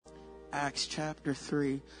Acts chapter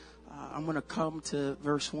 3. I'm going to come to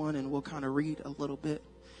verse 1 and we'll kind of read a little bit.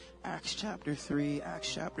 Acts chapter 3,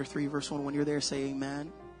 verse 1. When you're there, say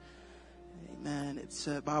amen. Amen. It's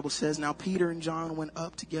Bible says, "Now Peter and John went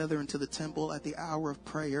up together into the temple at the hour of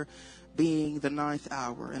prayer, being the 9th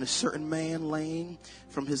hour. And a certain man lame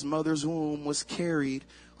from his mother's womb was carried,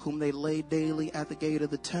 whom they laid daily at the gate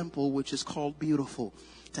of the temple, which is called Beautiful,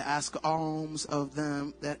 to ask alms of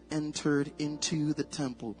them that entered into the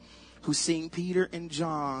temple. Who, seeing Peter and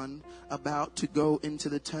John about to go into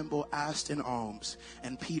the temple, asked an alms.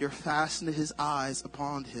 And Peter fastened his eyes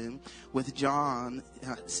upon him with John,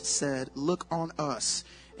 said, Look on us.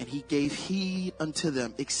 And he gave heed unto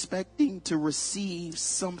them, expecting to receive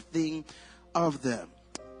something of them.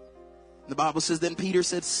 The Bible says, Then Peter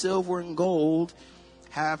said, Silver and gold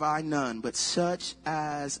have I none, but such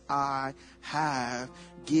as I have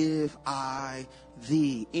give I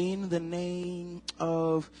thee. In the name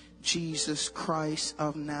of Jesus Christ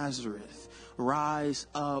of Nazareth, rise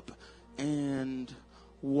up and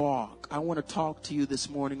walk. I want to talk to you this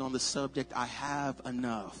morning on the subject, I have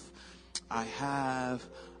enough. I have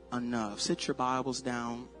enough. Sit your Bibles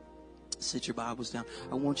down. Sit your Bibles down.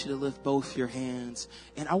 I want you to lift both your hands,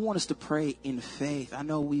 and I want us to pray in faith. I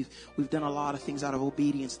know we've done a lot of things out of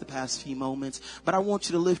obedience the past few moments, but I want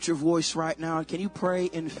you to lift your voice right now. Can you pray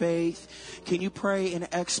in faith? Can you pray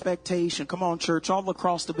in expectation? Come on, church, all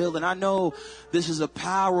across the building. I know this is a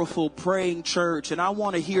powerful praying church, and I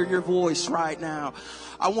want to hear your voice right now.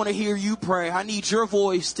 I want to hear you pray. I need your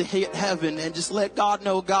voice to hit heaven and just let God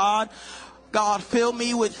know, God, fill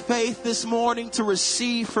me with faith this morning to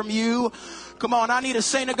receive from you. Come on, I need a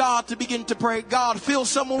saint of God to begin to pray. God, fill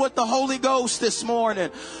someone with the Holy Ghost this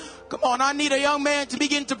morning. Come on, I need a young man to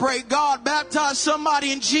begin to pray. God, baptize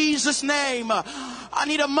somebody in Jesus' name. I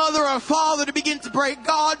need a mother or a father to begin to pray.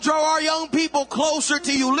 God, draw our young people closer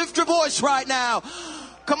to you. Lift your voice right now.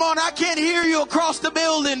 Come on, I can't hear you across the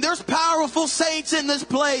building. There's powerful saints in this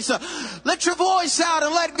place. Let your voice out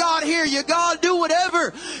and let God hear you. God, do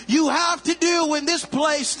whatever you have to do in this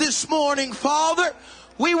place this morning, Father.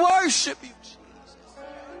 We worship you, Jesus.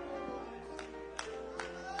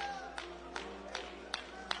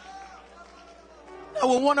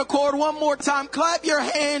 Now, with one accord, one more time, clap your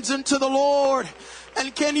hands unto the Lord.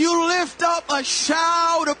 And can you lift up a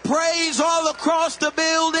shout of praise all across the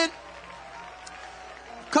building?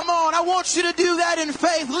 Come on, I want you to do that in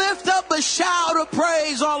faith. Lift up a shout of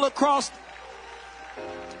praise all across.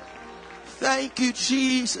 Thank you,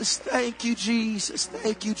 Jesus. Thank you, Jesus.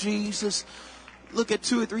 Thank you, Jesus. Look at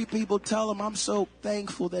 2 or 3 people. Tell them, I'm so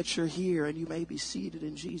thankful that you're here, and you may be seated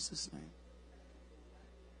in Jesus' name.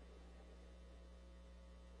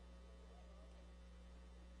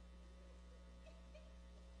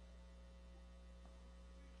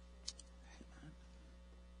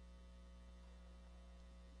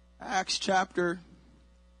 Acts chapter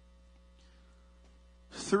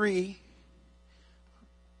 3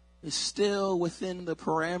 is still within the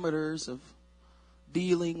parameters of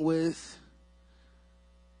dealing with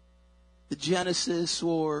the genesis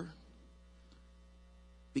or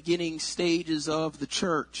beginning stages of the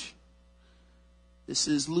church. This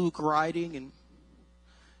is Luke writing and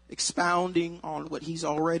expounding on what he's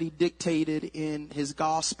already dictated in his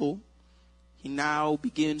gospel. He now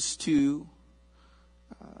begins to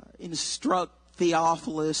instruct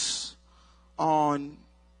Theophilus on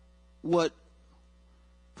what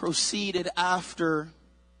proceeded after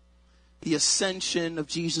the ascension of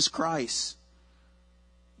Jesus Christ.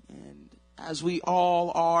 And as we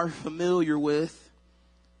all are familiar with,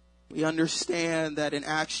 we understand that in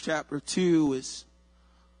Acts chapter 2 is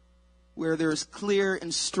where there is clear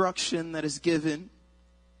instruction that is given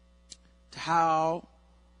to how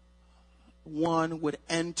one would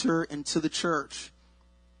enter into the church.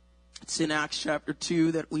 It's in Acts chapter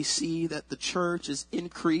 2 that we see that the church is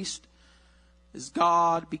increased as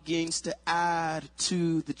God begins to add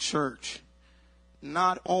to the church.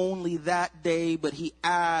 Not only that day, but he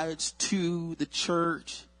adds to the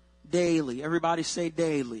church daily. Everybody say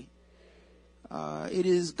daily. It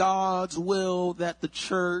is God's will that the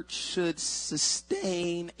church should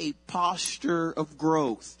sustain a posture of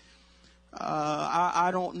growth.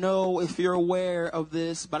 I don't know if you're aware of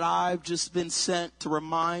this, but I've just been sent to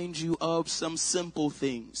remind you of some simple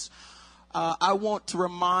things. I want to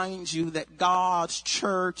remind you that God's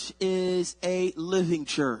church is a living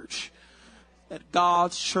church. That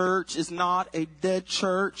God's church is not a dead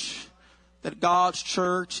church. That God's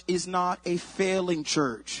church is not a failing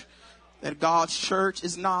church. That God's church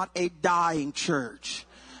is not a dying church.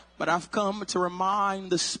 But I've come to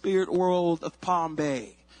remind the spirit world of Palm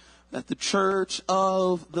Bay that the church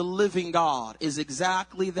of the living God is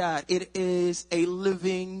exactly that. It is a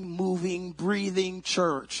living, moving, breathing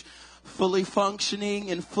church, fully functioning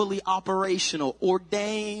and fully operational,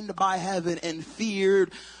 ordained by heaven and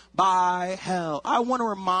feared by hell. I want to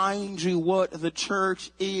remind you what the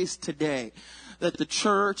church is today. That the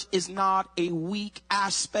church is not a weak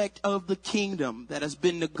aspect of the kingdom that has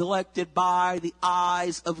been neglected by the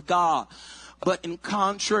eyes of God. But in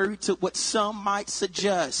contrary to what some might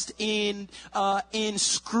suggest, in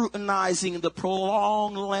scrutinizing the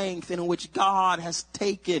prolonged length in which God has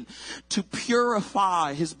taken to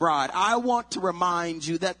purify his bride, I want to remind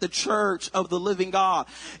you that the church of the living God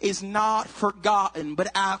is not forgotten, but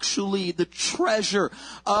actually the treasure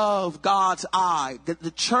of God's eye. That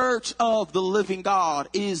the church of the living God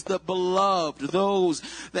is the beloved, those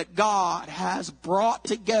that God has brought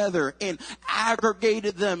together and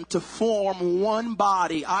aggregated them to form one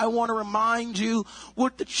body. I want to remind you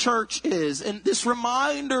what the church is. And this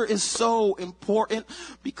reminder is so important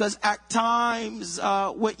because at times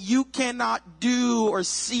what you cannot do or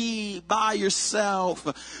see by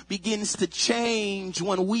yourself begins to change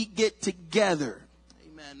when we get together.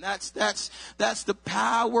 That's the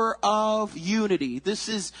power of unity. This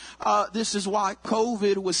is why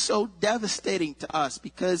COVID was so devastating to us,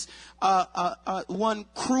 because one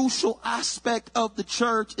crucial aspect of the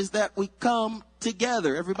church is that we come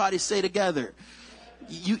together. Everybody say together.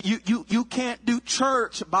 You can't do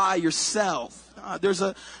church by yourself. There's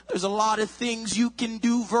a lot of things you can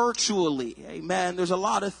do virtually. Amen. There's a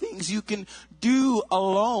lot of things you can do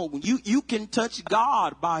alone. You can touch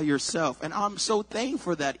God by yourself. And I'm so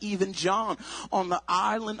thankful that even John on the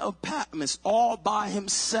island of Patmos, all by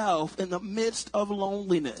himself in the midst of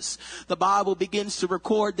loneliness, the Bible begins to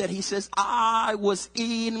record that he says, I was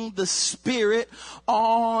in the Spirit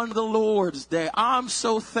on the Lord's day. I'm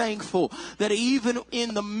so thankful that even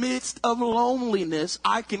in the midst of loneliness,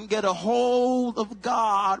 I can get a hold of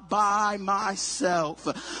God by myself.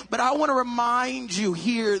 But I want to remind you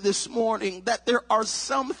here this morning that there are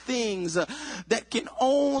some things that can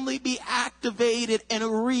only be activated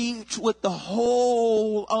and reached with the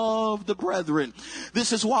whole of the brethren.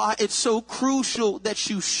 This is why it's so crucial that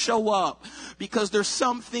you show up, because there's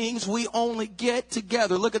some things we only get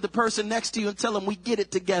together. Look at the person next to you and tell them we get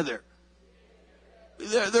it together.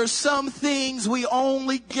 There's some things we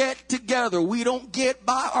only get together. We don't get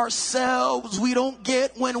by ourselves. We don't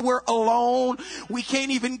get when we're alone. We can't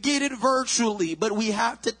even get it virtually, but we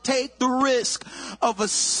have to take the risk of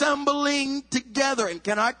assembling together. And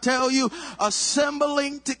can I tell you,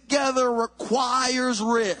 assembling together requires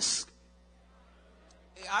risk.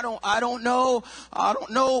 I don't know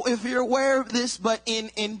if you're aware of this, but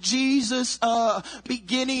in Jesus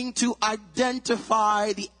beginning to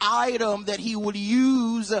identify the item that he would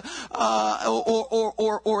use, or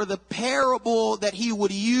the parable that he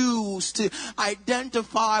would use to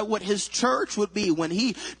identify what his church would be. When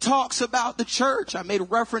he talks about the church, I made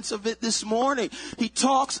reference of it this morning. He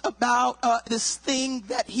talks about this thing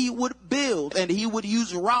that he would build, and he would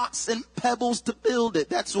use rocks and pebbles to build it.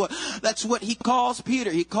 That's what he calls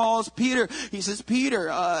Peter. He calls Peter, he says, Peter,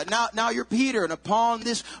 now you're Peter, and upon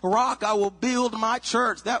this rock I will build my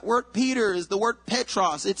church. That word Peter is the word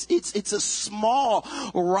Petros. It's a small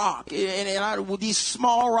rock. And with these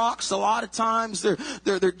small rocks, a lot of times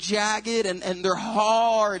they're jagged and they're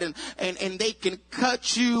hard and they can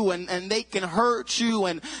cut you and they can hurt you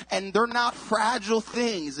and they're not fragile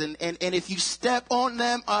things. And if you step on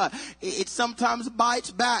them, it sometimes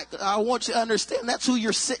bites back. I want you to understand that's who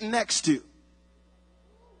you're sitting next to.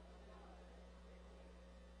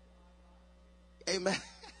 Amen.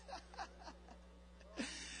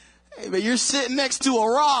 Amen. You're sitting next to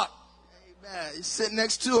a rock. Amen. You're sitting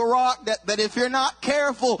next to a rock that if you're not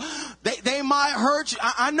careful, they might hurt you.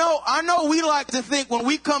 I know we like to think when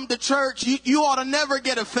we come to church, you ought to never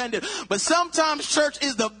get offended. But sometimes church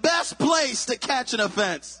is the best place to catch an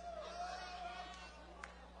offense.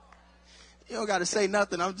 You don't got to say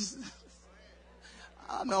nothing. I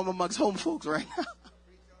know I'm amongst home folks right now.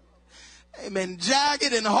 Amen.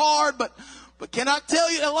 Jagged and hard, but can I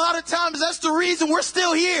tell you, a lot of times that's the reason we're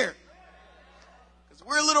still here. Because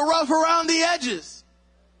we're a little rough around the edges.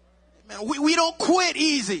 Amen. We don't quit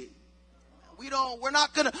easy. We're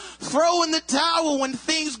not going to throw in the towel when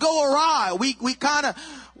things go awry. We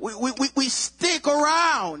stick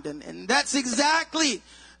around, and that's exactly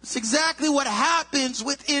what happens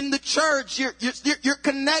within the church. You're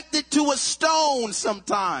connected to a stone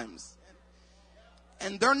sometimes.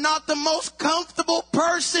 And they're not the most comfortable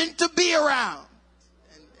person to be around.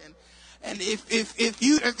 And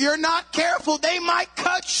if you're not careful, they might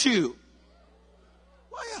cut you.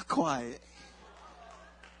 Why are you quiet?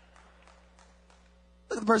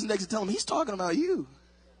 Look at the person next to tell him, he's talking about you.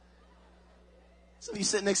 Some of you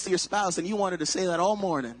sit next to your spouse and you wanted to say that all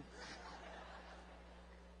morning.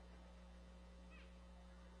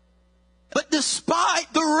 But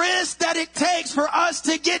despite the risk that it takes for us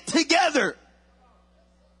to get together,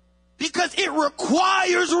 because it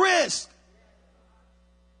requires risk.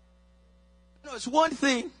 You know, it's one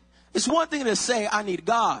thing to say, I need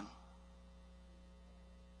God.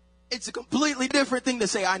 It's a completely different thing to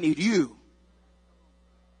say, I need you.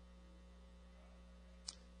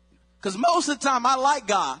 Because most of the time, I like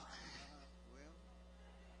God.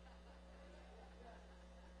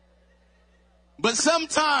 But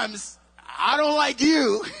sometimes, I don't like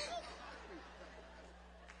you.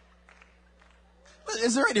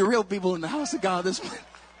 Is there any real people in the house of God this morning?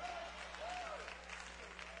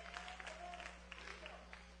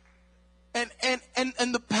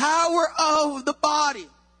 And the power of the body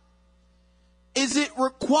is it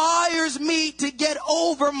requires me to get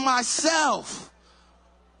over myself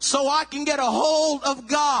so I can get a hold of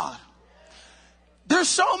God. There's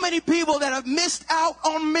so many people that have missed out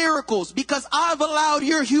on miracles because I've allowed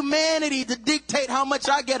your humanity to dictate how much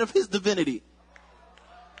I get of his divinity.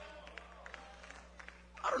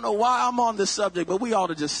 I don't know why I'm on this subject, but we ought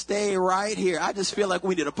to just stay right here. I just feel like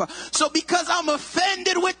we need a... So because I'm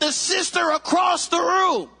offended with the sister across the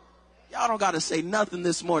room, y'all don't got to say nothing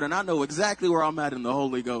this morning. I know exactly where I'm at in the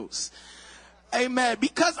Holy Ghost. Amen.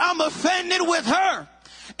 Because I'm offended with her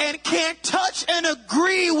and can't touch and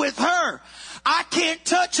agree with her. I can't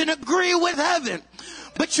touch and agree with heaven.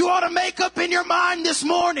 But you ought to make up in your mind this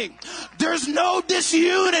morning, there's no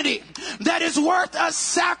disunity that is worth us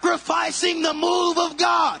sacrificing the move of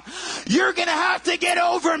God. You're going to have to get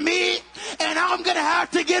over me, and I'm going to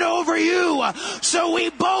have to get over you, so we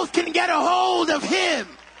both can get a hold of him.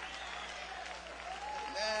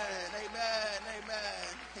 Amen, amen,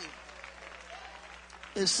 amen.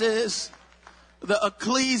 This is the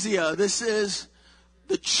ecclesia. This is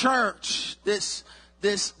the church. This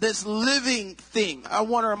living thing. I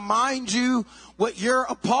want to remind you what you're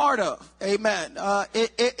a part of. Amen.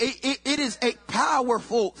 It is a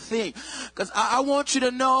powerful thing, because I want you to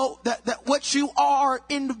know that what you are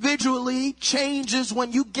individually changes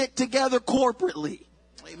when you get together corporately.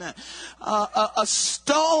 Amen. A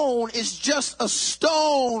stone is just a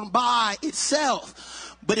stone by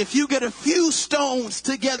itself. But if you get a few stones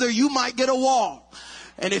together, you might get a wall.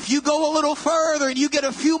 And if you go a little further and you get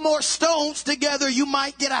a few more stones together, you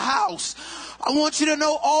might get a house. I want you to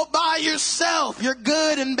know, all by yourself, you're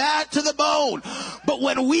good and bad to the bone. But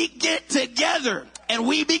when we get together and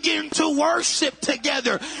we begin to worship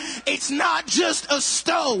together, it's not just a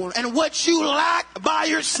stone. And what you lack by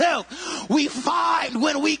yourself, we find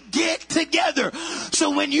when we get together.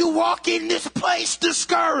 So when you walk in this place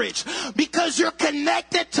discouraged because you're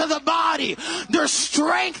connected to the body, there's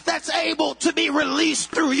strength that's able to be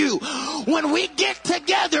released through you. When we get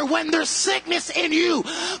together, when there's sickness in you,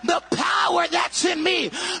 the power that's in me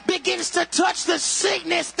begins to touch the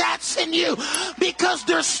sickness that's in you, because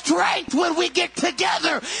there's strength when we get together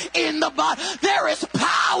in the body. There is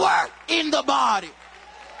power in the body.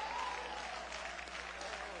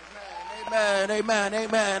 Amen, amen,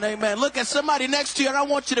 amen, amen. Look at somebody next to you and I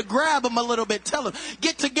want you to grab them a little bit. Tell them,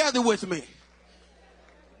 get together with me.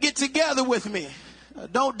 Get together with me.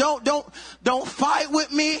 Don't fight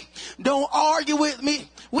with me. Don't argue with me.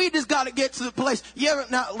 We just got to get to the place.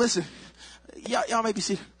 Now listen, y'all may be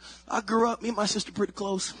seated. I grew up, me and my sister pretty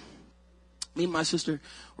close. Me and my sister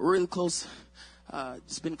were really close.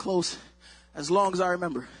 It's been close as long as I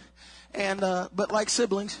remember. And, but like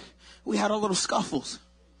siblings, we had our little scuffles.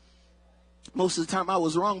 Most of the time I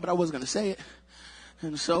was wrong, but I wasn't going to say it.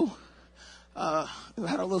 And so, we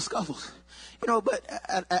had our little scuffles. You know, but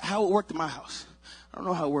at how it worked in my house. I don't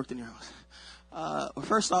know how it worked in your house.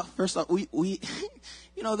 First off, we,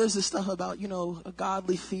 you know, there's this stuff about, you know, a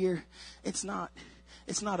godly fear. It's not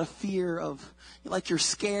a fear of, like, you're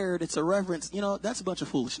scared. It's a reverence. You know, that's a bunch of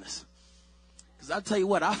foolishness. Because I'll tell you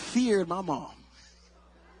what, I feared my mom.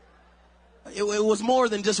 It was more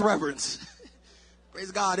than just reverence.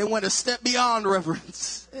 Praise God. It went a step beyond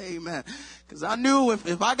reverence. Amen. Because I knew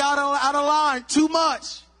if I got out of line too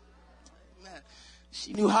much, amen,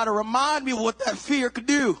 she knew how to remind me of what that fear could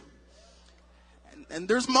do. And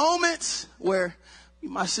there's moments where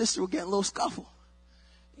my sister would get a little scuffle.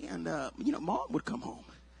 And, you know, mom would come home.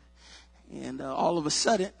 And all of a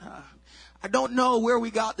sudden, I don't know where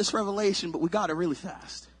we got this revelation, but we got it really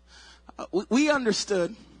fast. We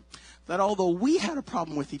understood that although we had a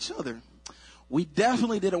problem with each other, we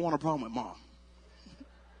definitely didn't want a problem with mom.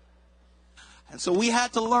 And so we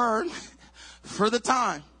had to learn for the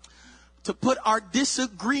time to put our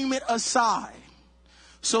disagreement aside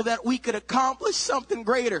so that we could accomplish something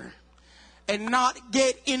greater and not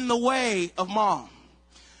get in the way of mom.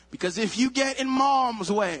 Because if you get in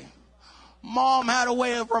mom's way, mom had a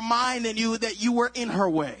way of reminding you that you were in her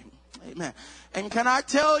way. Amen. And can I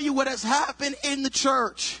tell you what has happened in the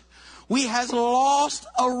church? We has lost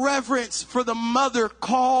a reverence for the mother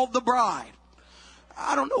called the bride.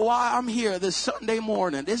 I don't know why I'm here this Sunday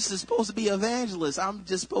morning. This is supposed to be evangelist. I'm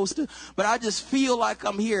just supposed to, but I just feel like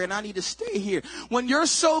I'm here and I need to stay here. When you're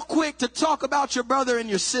so quick to talk about your brother and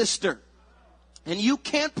your sister, and you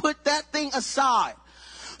can't put that thing aside,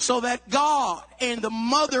 so that God and the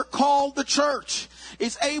mother called the church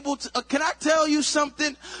is able to, can I tell you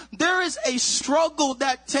something? There is a struggle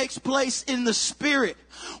that takes place in the spirit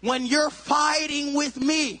when you're fighting with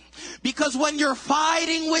me. Because when you're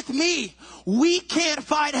fighting with me, we can't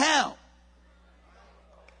fight hell.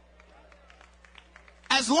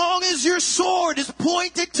 As long as your sword is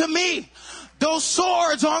pointed to me, those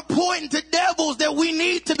swords aren't pointing to devils that we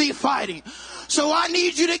need to be fighting. So I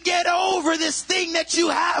need you to get over this thing that you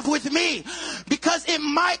have with me, because it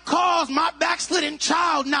might cause my backslidden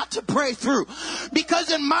child not to pray through,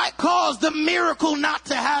 because it might cause the miracle not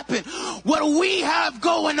to happen. What we have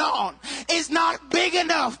going on is not big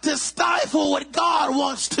enough to stifle what God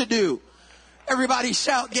wants to do. Everybody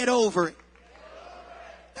shout, get over it.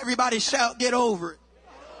 Everybody shout, get over it.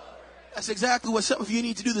 That's exactly what some of you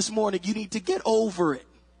need to do this morning. You need to get over it.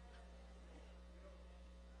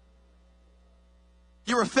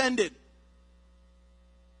 You're offended.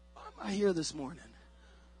 Why am I here this morning?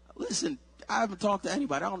 Listen, I haven't talked to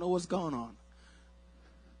anybody. I don't know what's going on.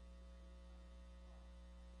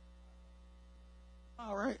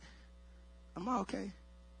 All right. Am I okay?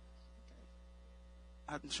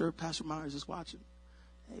 I'm sure Pastor Myers is watching.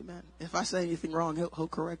 Amen. If I say anything wrong, he'll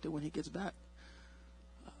correct it when he gets back.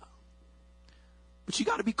 But you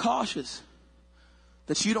got to be cautious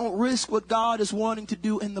that you don't risk what God is wanting to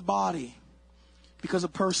do in the body because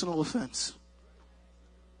of personal offense.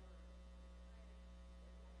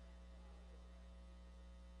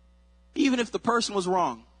 Even if the person was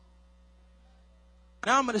wrong.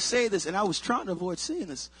 Now I'm going to say this, and I was trying to avoid saying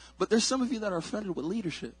this, but there's some of you that are offended with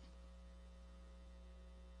leadership.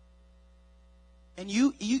 And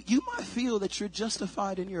you might feel that you're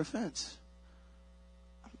justified in your offense.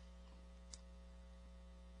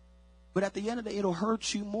 But at the end of the day, it'll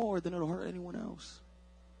hurt you more than it'll hurt anyone else.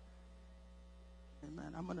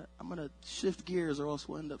 Amen. I'm gonna shift gears, or else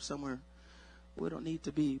we'll end up somewhere we don't need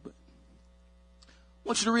to be. But I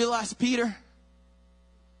want you to realize Peter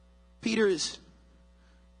is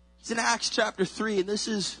in Acts chapter 3, and this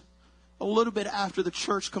is a little bit after the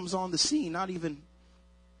church comes on the scene. Not even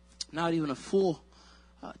a full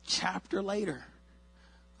chapter later.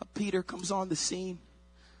 Peter comes on the scene,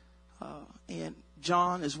 and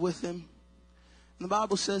John is with him. And the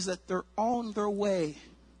Bible says that they're on their way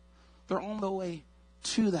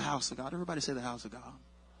to the house of God. Everybody say the house of God.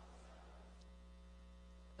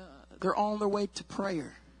 They're on their way to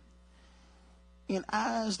prayer. And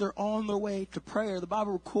as they're on their way to prayer, the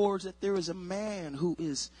Bible records that there is a man who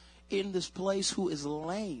is in this place who is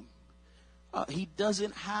lame. He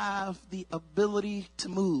doesn't have the ability to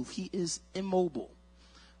move. He is immobile.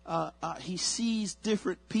 He sees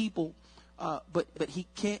different people, but he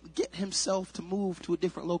can't get himself to move to a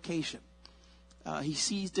different location. He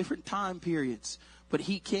sees different time periods, but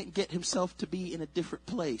he can't get himself to be in a different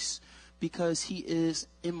place because he is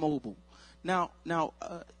immobile. Now,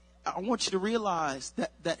 I want you to realize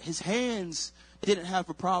that his hands didn't have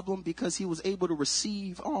a problem because he was able to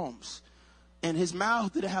receive alms. And his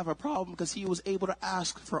mouth didn't have a problem because he was able to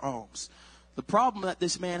ask for alms. The problem that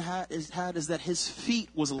this man had is that his feet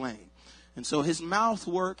was lame. And so his mouth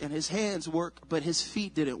worked and his hands worked, but his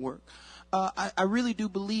feet didn't work. I really do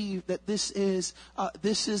believe that this is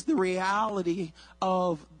the reality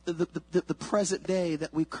of the present day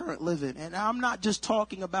that we currently live in. And I'm not just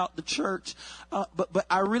talking about the church, but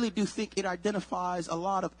I really do think it identifies a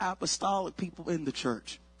lot of apostolic people in the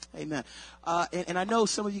church. Amen. And I know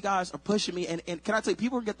some of you guys are pushing me, and can I tell you,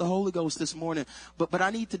 people are going to get the Holy Ghost this morning, but I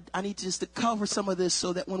need just to cover some of this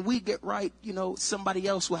so that when we get right, somebody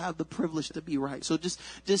else will have the privilege to be right. So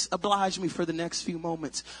just oblige me for the next few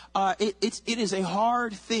moments. It is a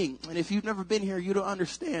hard thing, and if you've never been here, you don't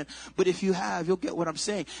understand, but if you have, you'll get what I'm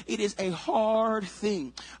saying. It is a hard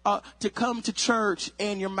thing to come to church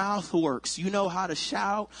and your mouth works. You know how to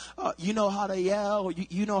shout, you know how to yell,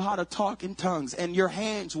 you know how to talk in tongues, and your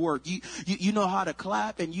hands work. You know how to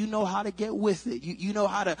clap, and you know how to get with it. You know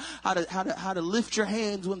how to lift your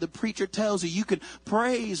hands when the preacher tells you. You can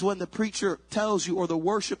praise when the preacher tells you or the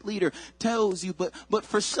worship leader tells you. But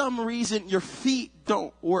for some reason your feet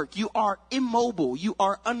don't work. You are immobile. You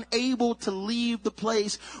are unable to leave the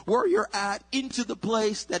place where you're at into the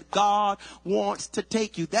place that God wants to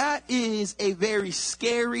take you. That is a very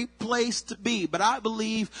scary place to be. But I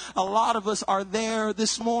believe a lot of us are there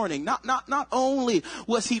this morning. Not only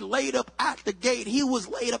was he laid up at the gate, he was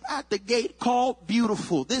laid up at the gate called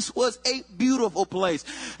Beautiful. This was a beautiful place.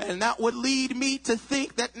 And that would lead me to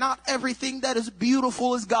think that not everything that is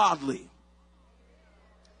beautiful is godly.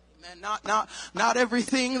 And not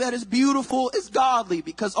everything that is beautiful is godly,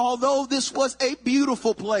 because although this was a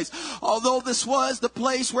beautiful place, although this was the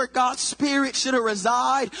place where God's Spirit should have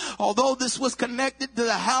reside, although this was connected to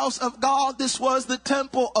the house of God, this was the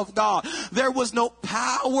temple of God, there was no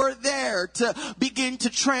power there to begin to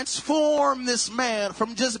transform this man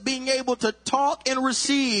from just being able to talk and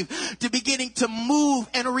receive to beginning to move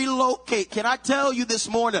and relocate. Can I tell you this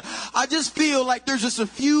morning, I just feel like there's just a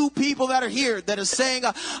few people that are here that are saying,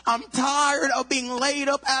 I'm tired of being laid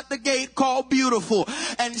up at the gate called Beautiful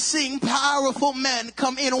and seeing powerful men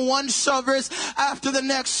come in one service after the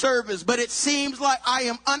next service. But it seems like I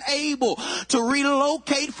am unable to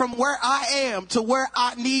relocate from where I am to where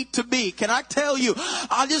I need to be. Can I tell you,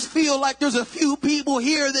 I just feel like there's a few people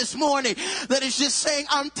here this morning that is just saying,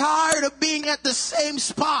 I'm tired of being at the same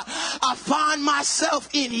spot I find myself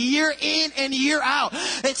in and year out.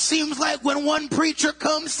 It seems like when one preacher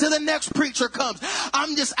comes to the next preacher comes,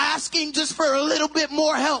 I'm just asking just for a little bit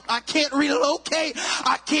more help. I can't relocate.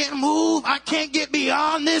 I can't move. I can't get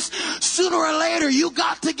beyond this. Sooner or later, you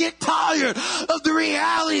got to get tired of the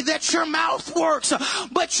reality that your mouth works,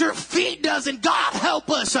 but your feet doesn't. God help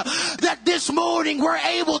us that this morning we're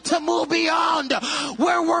able to move beyond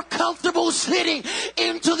where we're comfortable sitting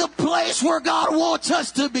into the place where God wants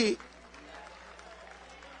us to be.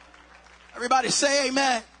 Everybody say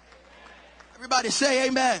amen. Everybody say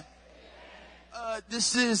amen.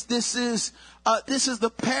 This is the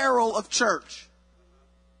peril of church.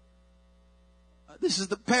 This is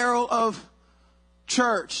the peril of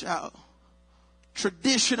church.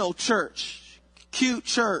 Traditional church, cute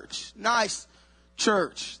church, nice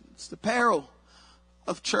church. It's the peril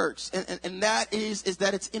of church, and that is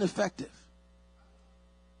that it's ineffective.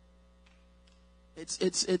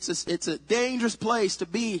 It's a dangerous place to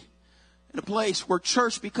be, in a place where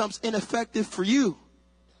church becomes ineffective for you.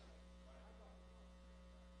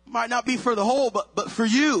 Might not be for the whole, but for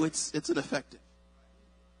you, it's ineffective.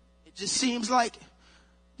 It just seems like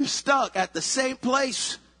you're stuck at the same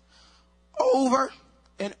place over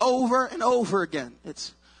and over and over again.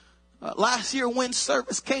 It's last year when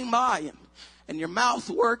service came by and your mouth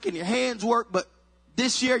worked and your hands worked, but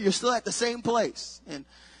this year you're still at the same place.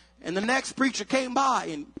 And the next preacher came by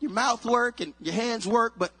and your mouth worked and your hands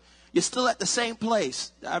worked, but you're still at the same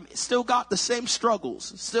place. Still got the same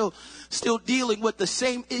struggles. Still dealing with the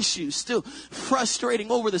same issues. Still frustrating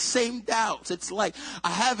over the same doubts. It's like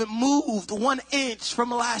I haven't moved 1 inch from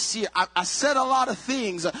last year. I said a lot of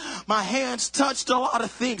things. My hands touched a lot of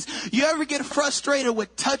things. You ever get frustrated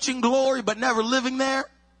with touching glory but never living there?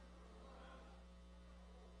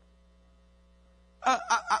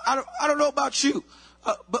 I don't know about you.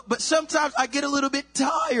 But sometimes I get a little bit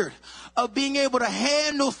tired of being able to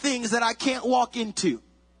handle things that I can't walk into.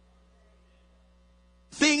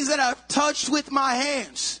 Things that I've touched with my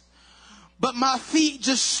hands, but my feet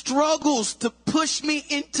just struggles to push me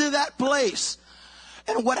into that place.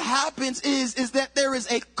 And what happens is that there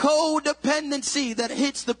is a codependency that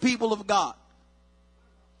hits the people of God,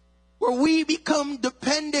 where we become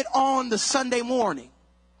dependent on the Sunday morning.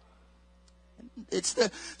 It's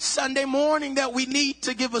the Sunday morning that we need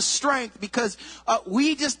to give us strength, because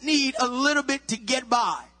we just need a little bit to get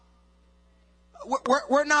by.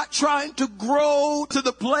 We're not trying to grow to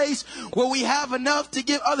the place where we have enough to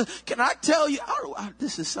give others. Can I tell you,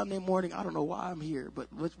 this is Sunday morning. I don't know why I'm here, but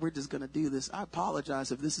we're just going to do this. I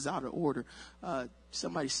apologize if this is out of order.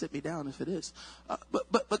 Somebody sit me down if it is.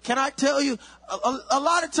 But can I tell you, a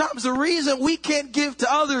lot of times the reason we can't give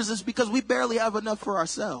to others is because we barely have enough for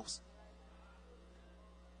ourselves.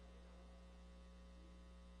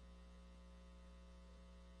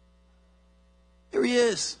 Here he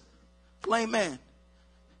is, lame man.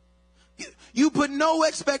 You put no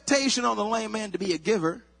expectation on the lame man to be a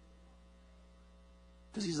giver,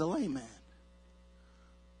 because he's a lame man.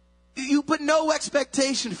 You put no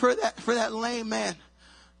expectation for that lame man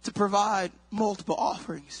to provide multiple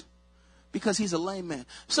offerings, because he's a lame man.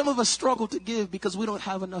 Some of us struggle to give because we don't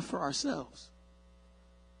have enough for ourselves.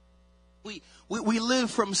 We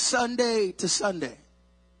live from Sunday to Sunday.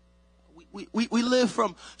 We live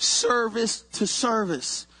from service to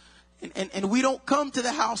service. And we don't come to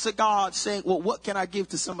the house of God saying, well, what can I give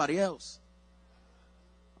to somebody else?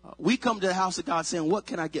 We come to the house of God saying, what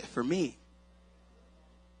can I get for me?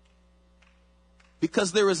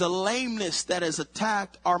 Because there is a lameness that has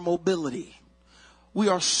attacked our mobility. We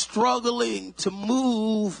are struggling to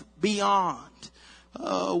move beyond.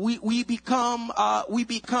 We become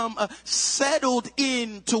settled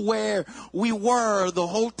into where we were the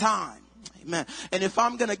whole time. Amen. And if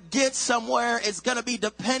I'm going to get somewhere, it's going to be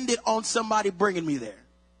dependent on somebody bringing me there.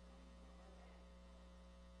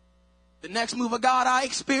 The next move of God I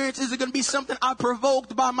experience isn't going to be something I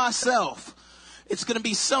provoked by myself. It's going to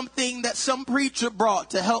be something that some preacher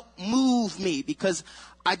brought to help move me, because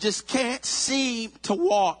I just can't seem to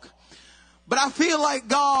walk. But I feel like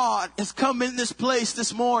God has come in this place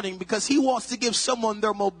this morning because he wants to give someone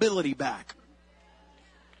their mobility back.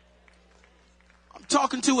 I'm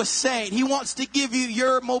talking to a saint. He wants to give you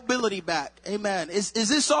your mobility back. Amen. Is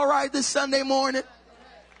this all right this Sunday morning?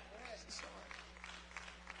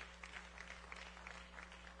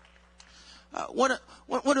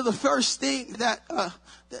 One of the first things that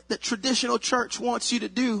the traditional church wants you to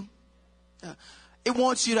do, it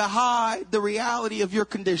wants you to hide the reality of your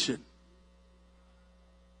condition.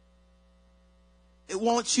 It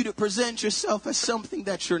wants you to present yourself as something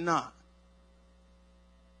that you're not.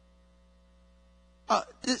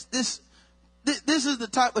 This is the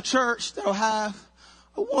type of church that'll have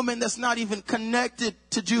a woman that's not even connected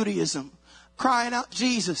to Judaism crying out,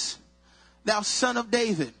 Jesus, thou son of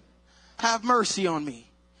David, have mercy on me.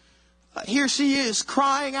 Here she is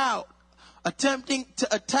crying out, attempting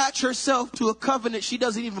to attach herself to a covenant she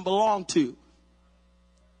doesn't even belong to.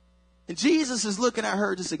 And Jesus is looking at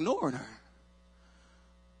her, just ignoring her.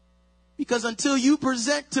 Because until you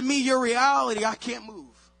present to me your reality, I can't move.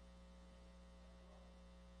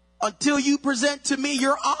 Until you present to me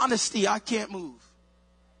your honesty, I can't move.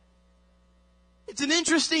 It's an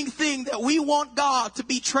interesting thing that we want God to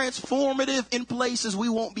be transformative in places we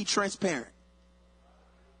won't be transparent.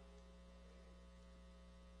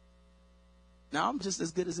 Now, I'm just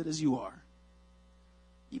as good as it as you are.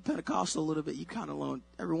 You Pentecostal a little bit, you kind of learn,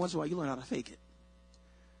 every once in a while you learn how to fake it.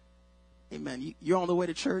 Amen. You're on the way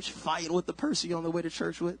to church, fighting with the person you're on the way to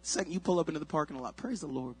church with. Second, you pull up into the parking lot. Praise the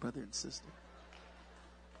Lord, brother and sister.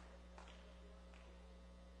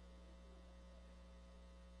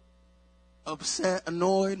 Upset,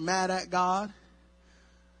 annoyed, mad at God.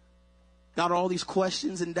 Got all these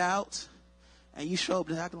questions and doubts. And you show up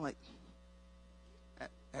just acting like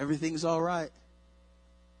everything's all right.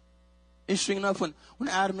 Interesting enough, when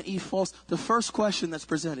Adam and Eve falls, the first question that's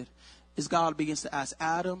presented is God begins to ask,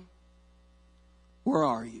 Adam, where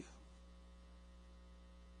are you?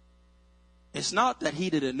 It's not that he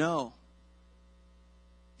didn't know.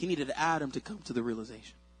 He needed Adam to come to the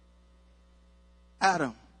realization.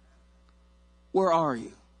 Adam, where are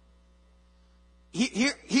you?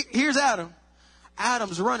 Here's Adam.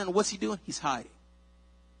 Adam's running. What's he doing? He's hiding.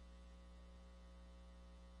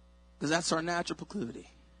 Because that's our natural proclivity.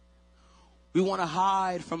 We want to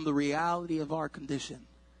hide from the reality of our condition.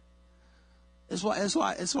 It's why it's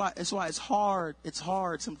hard. It's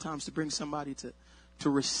hard sometimes to bring somebody to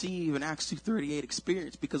receive an Acts 2:38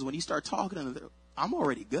 experience, because when you start talking to them, I'm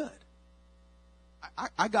already good.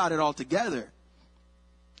 I got it all together.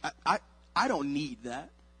 I don't need that.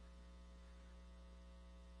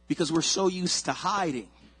 Because we're so used to hiding.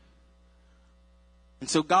 And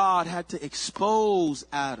so God had to expose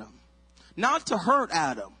Adam. Not to hurt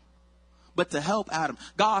Adam, but to help Adam.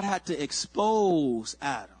 God had to expose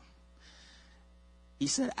Adam. He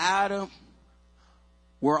said, Adam,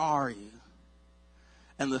 where are you?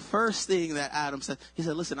 And the first thing that Adam said, he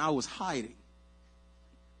said, listen, I was hiding.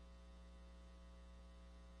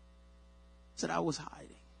 He said, I was hiding.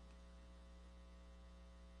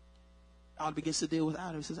 God begins to deal with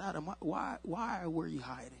Adam. He says, Adam, why were you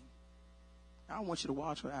hiding? I want you to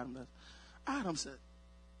watch what Adam does. Adam said,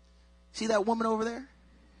 see that woman over there?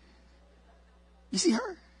 You see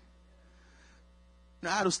her?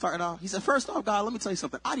 Now Adam started off. He said, first off, God, let me tell you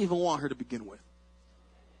something. I didn't even want her to begin with.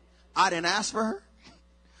 I didn't ask for her.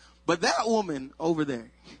 But that woman over there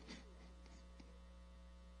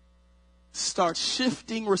starts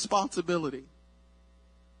shifting responsibility.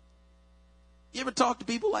 You ever talk to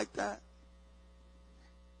people like that?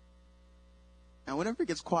 Now, whenever it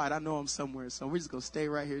gets quiet, I know I'm somewhere, so we're just going to stay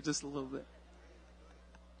right here just a little bit.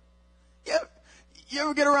 You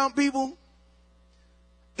ever get around people?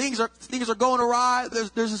 Things are going awry. There's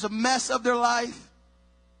just a mess of their life.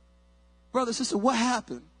 Brother, sister, what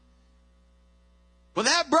happened? Well,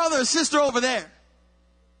 that brother or sister over there,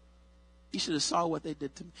 you should have saw what they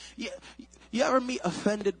did to me. You ever meet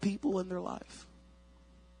offended people in their life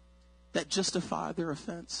that justify their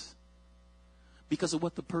offense because of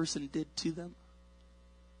what the person did to them?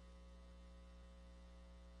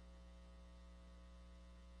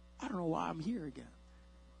 I don't know why I'm here again.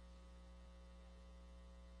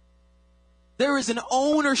 There is an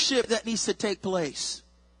ownership that needs to take place.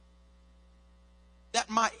 That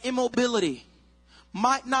my immobility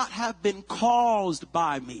might not have been caused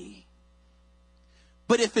by me.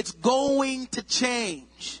 But if it's going to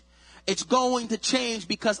change, it's going to change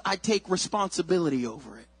because I take responsibility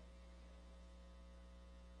over it.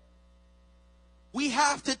 We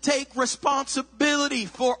have to take responsibility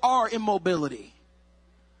for our immobility.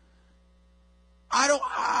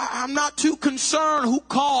 I'm not too concerned who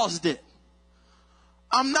caused it.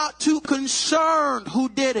 I'm not too concerned who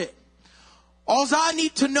did it. All I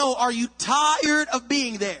need to know, are you tired of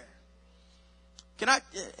being there?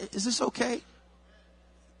 Is this okay?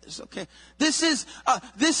 It's okay. This is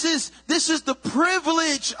the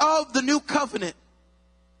privilege of the new covenant.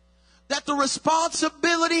 That the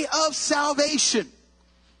responsibility of salvation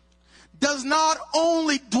does not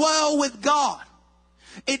only dwell with God.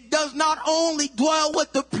 It does not only dwell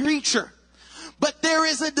with the preacher. But there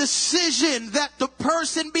is a decision that the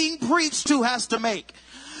person being preached to has to make.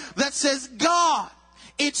 That says, God,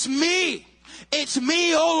 it's me. It's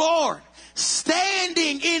me, oh Lord,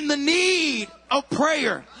 standing in the need of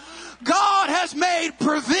prayer. God has made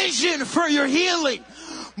provision for your healing.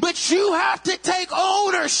 But you have to take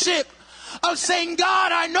ownership of saying,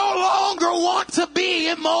 God, I no longer want to be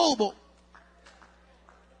immobile.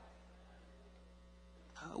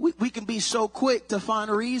 We can be so quick to find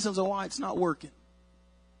reasons on why it's not working.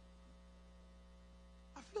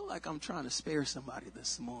 I feel like I'm trying to spare somebody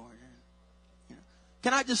this morning. You know,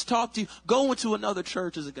 can I just talk to you? Going to another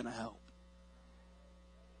church isn't going to help.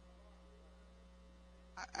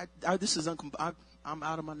 I'm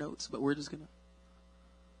out of my notes, but we're just going to.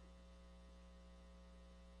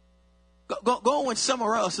 Going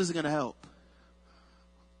somewhere else isn't going to help.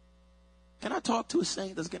 Can I talk to a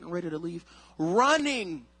saint that's getting ready to leave?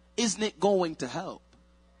 Running isn't going to help.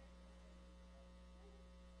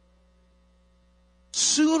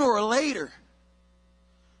 Sooner or later,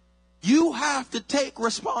 you have to take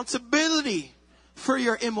responsibility for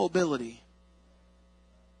your immobility.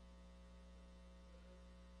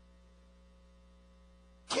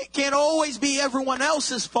 Can't always be everyone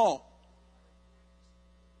else's fault.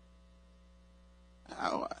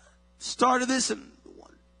 I started this and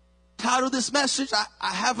titled this message,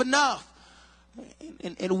 I have enough.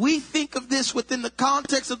 And we think of this within the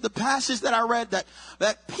context of the passage that I read,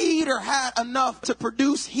 that Peter had enough to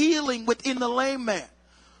produce healing within the lame man.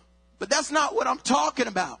 But that's not what I'm talking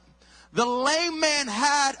about. The lame man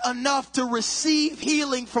had enough to receive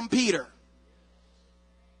healing from Peter.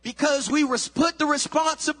 Because we put the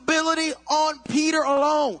responsibility on Peter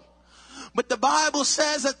alone. But the Bible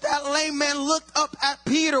says that lame man looked up at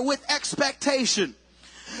Peter with expectation.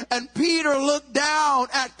 And Peter looked down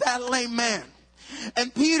at that lame man.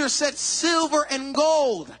 And Peter said, silver and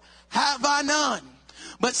gold have I none,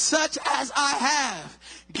 but such as I have,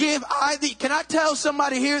 give I thee. Can I tell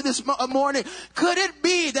somebody here this morning, could it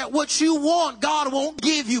be that what you want, God won't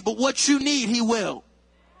give you, but what you need, He will?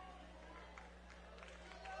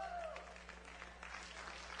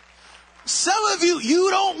 Some of you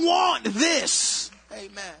don't want this.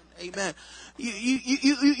 Amen. Amen.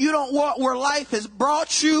 You don't want where life has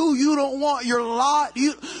brought you. You don't want your lot.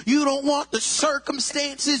 You don't want the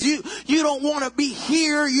circumstances. You don't want to be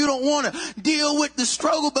here. You don't want to deal with the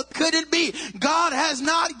struggle. But could it be God has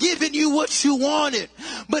not given you what you wanted,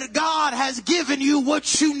 but God has given you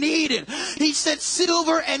what you needed? He said,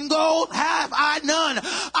 silver and gold have I none.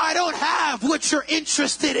 I don't have what you're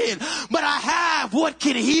interested in, but I have what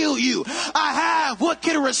can heal you. I have what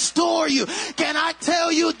can restore you. Can I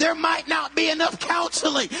tell you, there might not be enough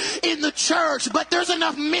counseling in the church, but there's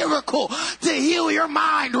enough miracle to heal your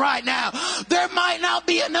mind right now. There might not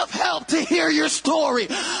be enough help to hear your story,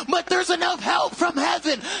 but there's enough help from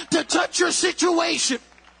heaven to touch your situation.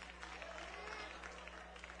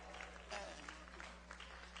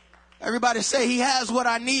 Everybody say, He has what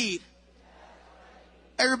I need.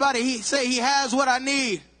 Everybody say, He has what I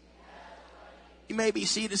need. You may be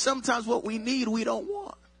seated. Sometimes what we need, we don't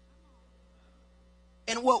want.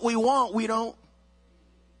 And what we want, we don't.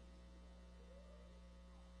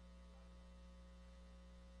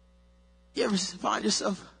 You ever find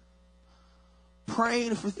yourself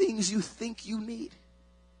praying for things you think you need?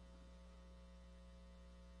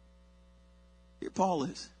 Here Paul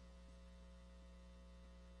is.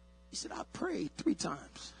 He said, I prayed 3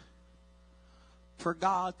 times for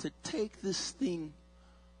God to take this thing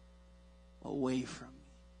away from me.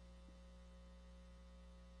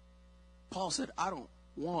 Paul said, I don't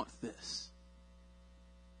want this.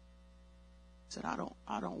 He said, I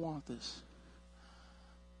don't want this.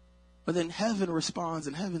 But then heaven responds,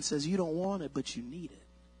 and heaven says, you don't want it, but you need it.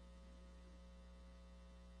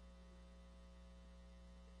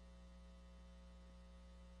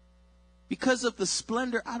 Because of the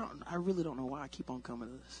splendor, I really don't know why I keep on coming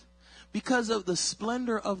to this. Because of the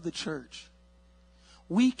splendor of the church,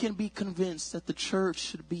 we can be convinced that the church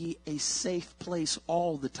should be a safe place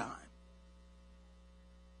all the time.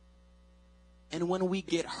 And when we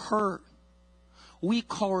get hurt, we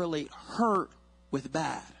correlate hurt with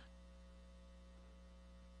bad.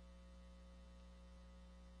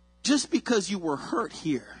 Just because you were hurt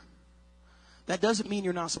here, that doesn't mean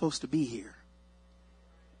you're not supposed to be here.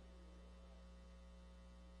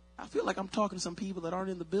 I feel like I'm talking to some people that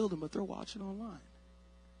aren't in the building, but they're watching online.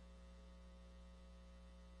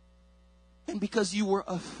 And because you were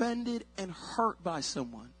offended and hurt by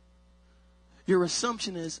someone, your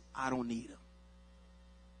assumption is, I don't need them.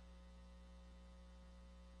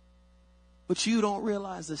 But you don't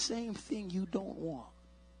realize the same thing you don't want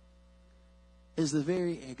is the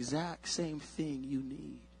very exact same thing you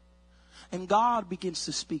need. And God begins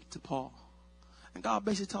to speak to Paul. And God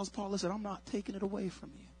basically tells Paul, listen, I'm not taking it away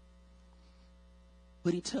from you.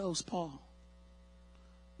 But he tells Paul,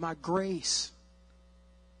 my grace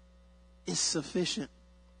is sufficient.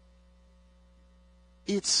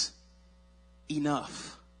 It's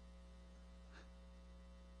enough.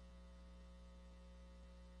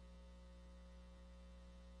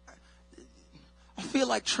 I feel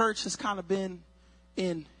like church has kind of been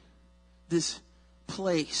in this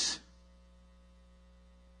place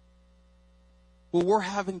where we're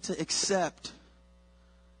having to accept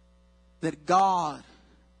that God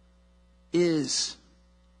is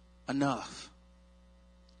enough.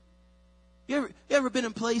 You ever been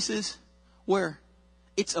in places where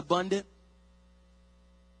it's abundant?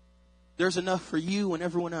 There's enough for you and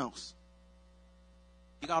everyone else.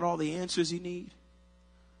 You got all the answers you need.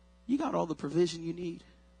 You got all the provision you need.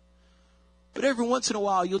 But every once in a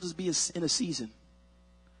while, you'll just be in a season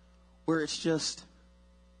where it's just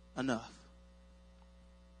enough.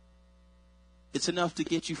 It's enough to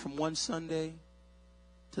get you from one Sunday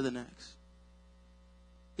to the next.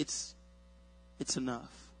 It's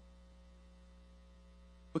enough.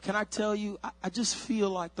 But can I tell you, I just feel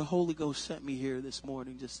like the Holy Ghost sent me here this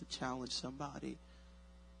morning just to challenge somebody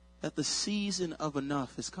that the season of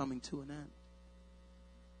enough is coming to an end.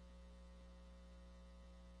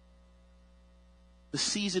 The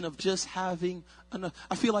season of just having enough.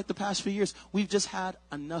 I feel like the past few years, we've just had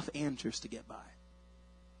enough answers to get by.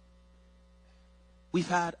 We've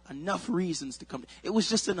had enough reasons to come. It was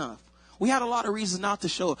just enough. We had a lot of reasons not to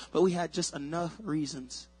show up, but we had just enough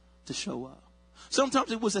reasons to show up.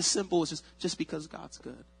 Sometimes it was as simple as just because God's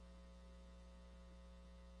good.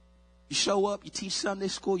 You show up, you teach Sunday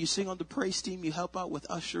school, you sing on the praise team, you help out with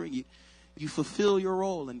ushering, you fulfill your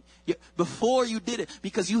role. And before you did it,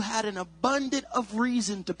 because you had an abundance of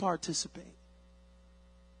reason to participate.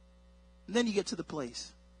 And then you get to the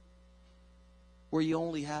place where you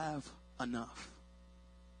only have enough.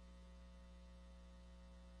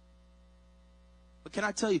 But can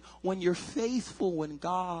I tell you, when you're faithful, when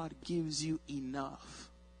God gives you enough,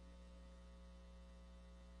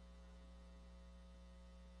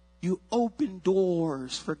 you open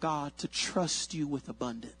doors for God to trust you with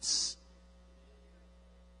abundance.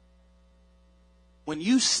 When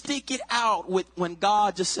you stick it out when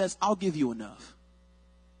God just says, I'll give you enough.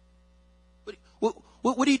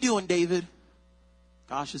 What are you doing, David?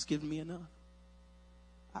 God's just giving me enough.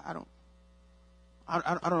 I don't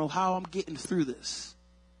know how I'm getting through this.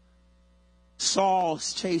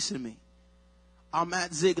 Saul's chasing me. I'm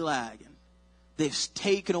at Ziklag, and they've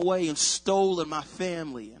taken away and stolen my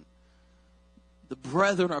family, and the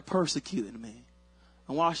brethren are persecuting me.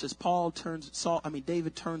 And watch this.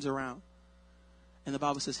 David turns around, and the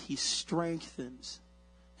Bible says he strengthens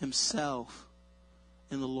himself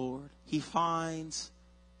in the Lord. He finds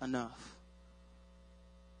enough.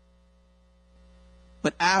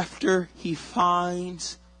 But after he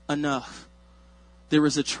finds enough, there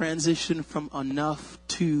is a transition from enough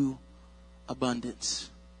to abundance.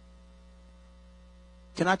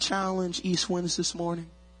 Can I challenge East Winds this morning?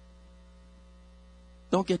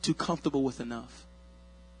 Don't get too comfortable with enough.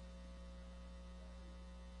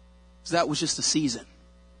 Because that was just a season.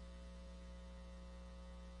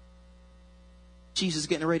 Jesus is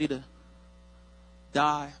getting ready to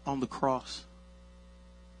die on the cross.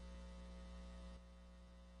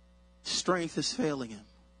 Strength is failing him.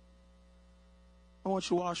 I want you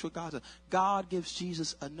to watch what God says. God gives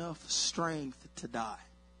Jesus enough strength to die.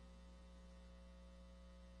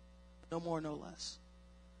 No more, no less.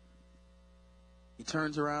 He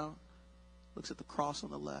turns around. Looks at the cross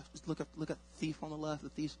on the left. Just look at the thief on the left, the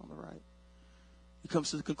thief on the right. He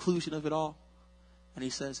comes to the conclusion of it all. And he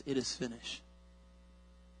says, it is finished.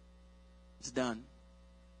 It's done.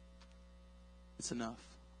 It's enough.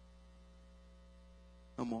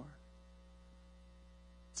 No more.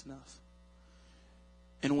 It's enough.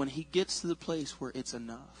 And when he gets to the place where it's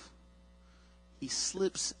enough, he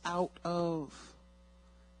slips out of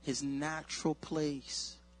his natural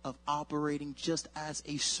place of operating just as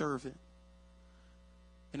a servant.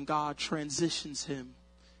 And God transitions him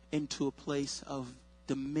into a place of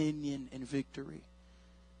dominion and victory.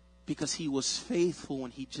 Because he was faithful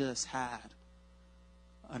when he just had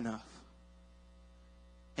enough.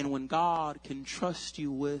 And when God can trust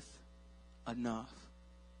you with enough.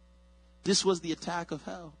 This was the attack of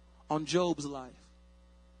hell on Job's life.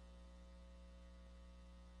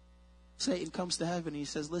 Satan comes to heaven and he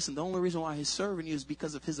says, listen, the only reason why he's serving you is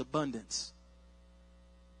because of his abundance.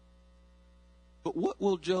 But what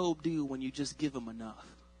will Job do when you just give him enough?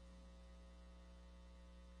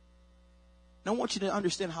 And I want you to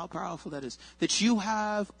understand how powerful that is. That you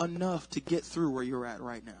have enough to get through where you're at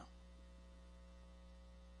right now.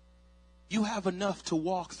 You have enough to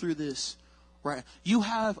walk through this right. You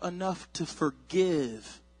have enough to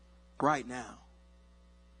forgive right now.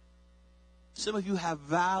 Some of you have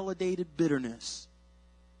validated bitterness.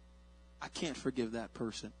 I can't forgive that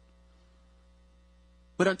person.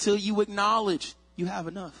 But until you acknowledge you have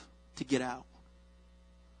enough to get out.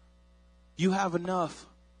 You have enough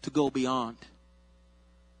to go beyond.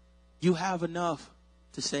 You have enough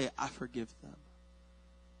to say, I forgive them.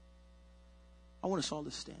 I want us all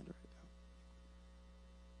to stand right now.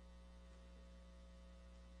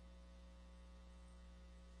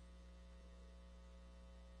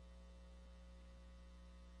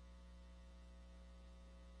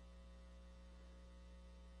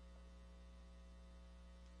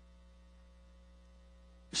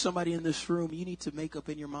 There's somebody in this room, you need to make up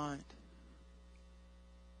in your mind.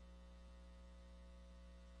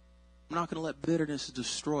 I'm not going to let bitterness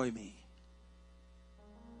destroy me.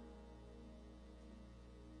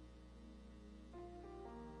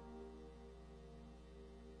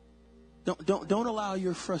 Don't allow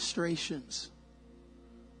your frustrations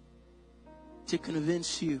to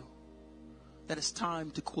convince you that it's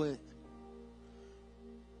time to quit.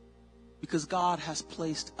 Because God has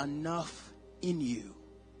placed enough in you.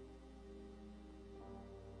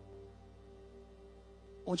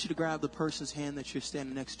 I want you to grab the person's hand that you're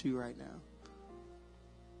standing next to right now.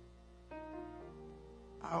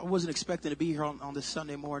 I wasn't expecting to be here on this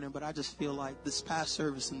Sunday morning, but I just feel like this past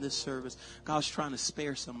service and this service, God's trying to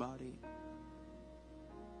spare somebody.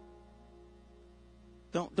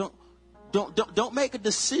 Don't make a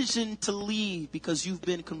decision to leave because you've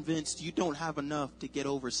been convinced you don't have enough to get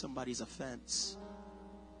over somebody's offense.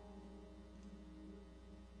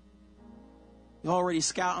 You're already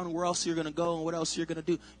scouting where else you're going to go and what else you're going to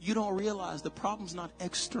do. You don't realize the problem's not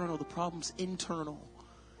external, the problem's internal.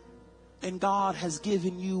 And God has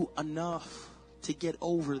given you enough to get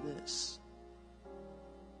over this.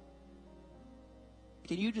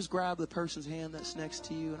 Can you just grab the person's hand that's next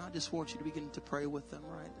to you? And I just want you to begin to pray with them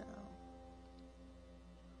right now.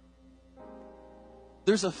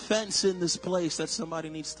 There's a fence in this place that somebody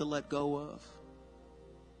needs to let go of.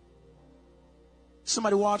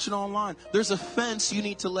 Somebody watching online, there's a fence you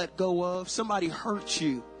need to let go of. Somebody hurt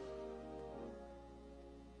you.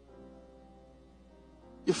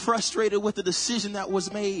 You're frustrated with the decision that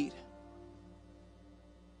was made.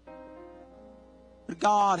 But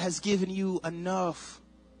God has given you enough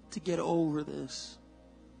to get over this.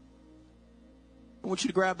 I want you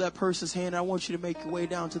to grab that person's hand. I want you to make your way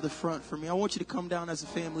down to the front for me. I want you to come down as a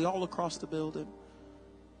family all across the building.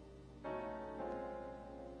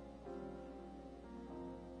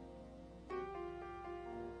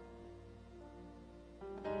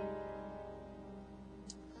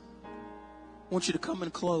 I want you to come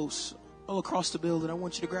in close, all across the building. I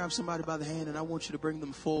want you to grab somebody by the hand and I want you to bring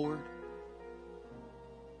them forward.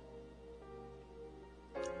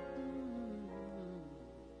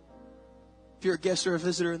 If you're a guest or a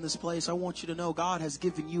visitor in this place, I want you to know God has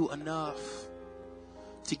given you enough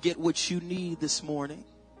to get what you need this morning.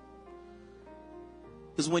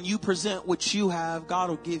 Because when you present what you have, God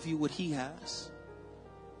will give you what He has.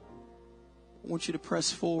 I want you to press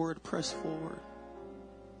forward, press forward.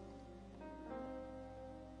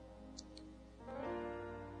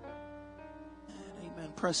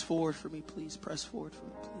 Press forward for me, please. Press forward for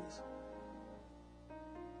me, please.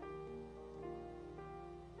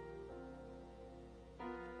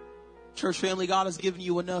 Church family, God has given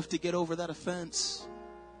you enough to get over that offense.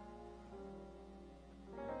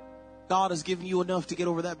 God has given you enough to get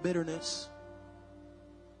over that bitterness.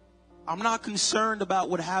 I'm not concerned about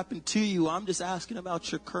what happened to you. I'm just asking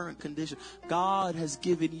about your current condition. God has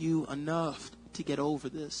given you enough to get over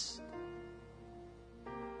this.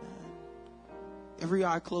 Every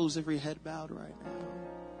eye closed, every head bowed right now.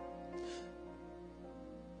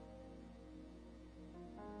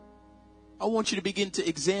 I want you to begin to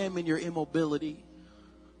examine your immobility.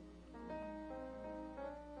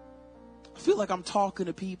 I feel like I'm talking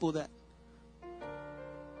to people that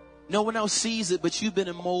no one else sees it, but you've been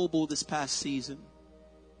immobile this past season.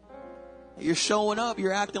 You're showing up,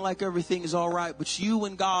 you're acting like everything is all right, but you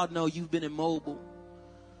and God know you've been immobile.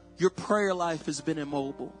 Your prayer life has been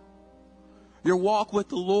immobile. Your walk with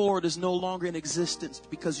the Lord is no longer in existence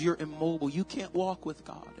because you're immobile. You can't walk with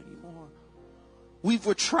God anymore. We've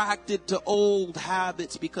retracted to old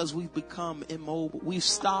habits because we've become immobile. We've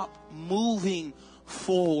stopped moving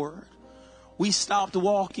forward. We stopped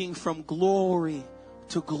walking from glory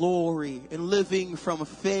to glory and living from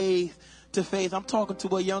faith to faith. I'm talking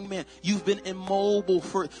to a young man. You've been immobile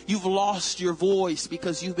you've lost your voice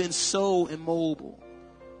because you've been so immobile.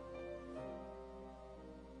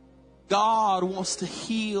 God wants to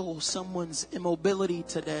heal someone's immobility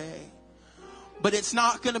today. But it's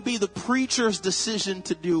not going to be the preacher's decision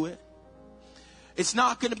to do it. It's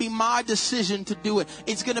not going to be my decision to do it.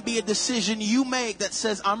 It's going to be a decision you make that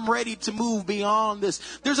says, I'm ready to move beyond this.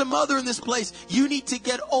 There's a mother in this place. You need to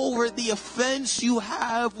get over the offense you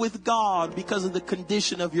have with God because of the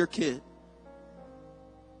condition of your kid.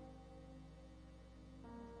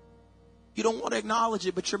 You don't want to acknowledge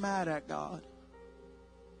it, but you're mad at God.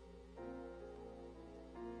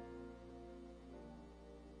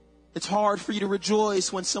 It's hard for you to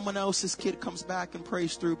rejoice when someone else's kid comes back and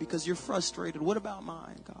prays through because you're frustrated. What about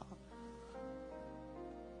mine, God?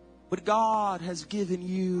 But God has given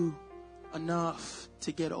you enough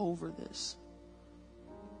to get over this.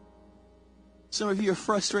 Some of you are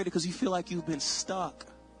frustrated because you feel like you've been stuck.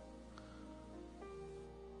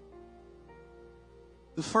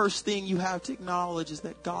 The first thing you have to acknowledge is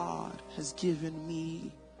that God has given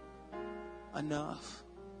me enough.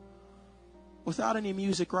 Without any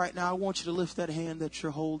music right now, I want you to lift that hand that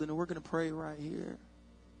you're holding, and we're going to pray right here.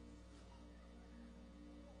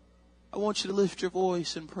 I want you to lift your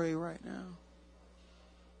voice and pray right now.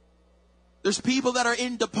 There's people that are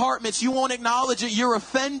in departments. You won't acknowledge it. You're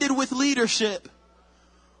offended with leadership.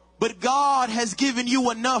 But God has given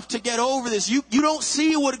you enough to get over this. You don't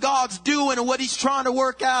see what God's doing and what He's trying to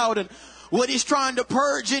work out and what He's trying to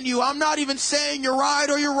purge in you. I'm not even saying you're right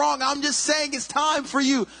or you're wrong. I'm just saying it's time for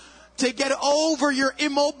you to get over your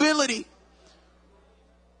immobility.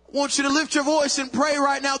 I want you to lift your voice and pray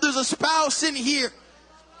right now. There's a spouse in here.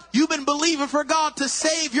 You've been believing for God to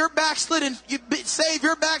save your backslidden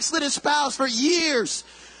spouse for years.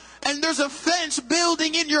 And there's a fence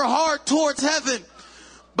building in your heart towards heaven.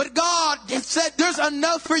 But God has said there's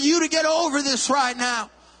enough for you to get over this right now.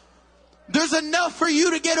 There's enough for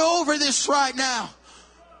you to get over this right now.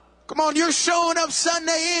 Come on, you're showing up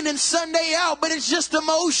Sunday in and Sunday out, but it's just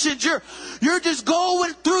emotions. You're just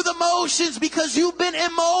going through the motions because you've been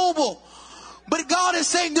immobile. But God is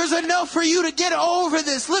saying there's enough for you to get over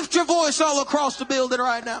this. Lift your voice all across the building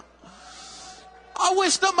right now. I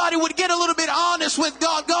wish somebody would get a little bit honest with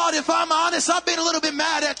God. God, if I'm honest, I've been a little bit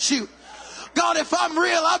mad at you. God, if I'm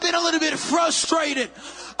real, I've been a little bit frustrated.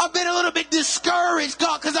 I've been a little bit discouraged,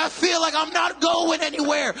 God, because I feel like I'm not going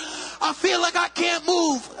anywhere. I feel like I can't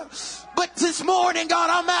move. But this morning, God,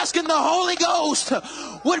 I'm asking the Holy Ghost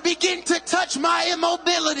would begin to touch my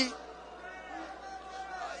immobility.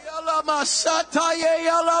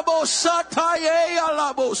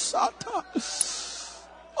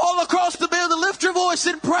 All across the building, lift your voice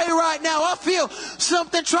and pray right now. I feel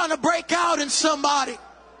something trying to break out in somebody.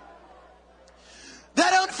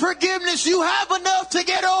 That unforgiveness, you have enough to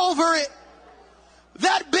get over it.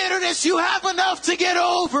 That bitterness, you have enough to get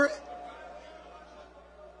over it.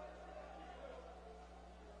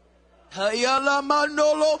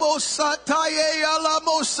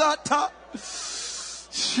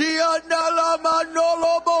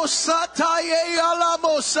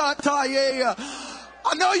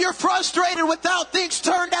 I know you're frustrated with how things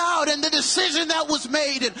turned out and the decision that was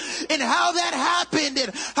made and how that happened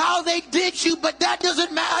and how they did you, but that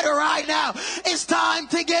doesn't matter right now. It's time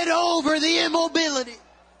to get over the immobility.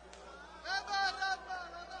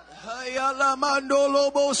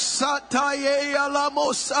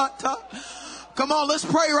 Come on, let's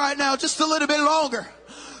pray right now just a little bit longer.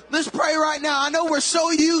 Let's pray right now. I know we're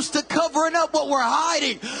so used to covering up what we're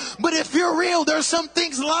hiding. But if you're real, there's some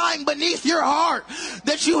things lying beneath your heart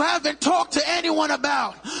that you haven't talked to anyone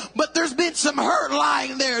about. But there's been some hurt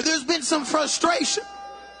lying there. There's been some frustration.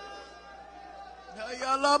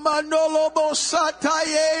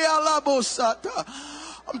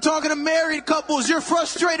 I'm talking to married couples. You're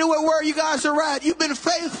frustrated with where you guys are at. You've been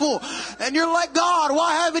faithful. And you're like, God,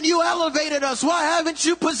 why haven't you elevated us? Why haven't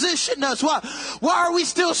you positioned us? Why are we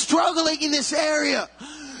still struggling in this area?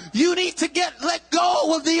 You need to let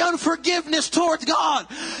go of the unforgiveness towards God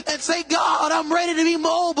and say, God, I'm ready to be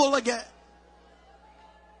mobile again.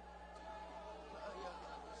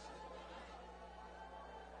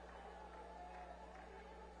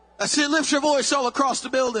 That's it. Lift your voice all across the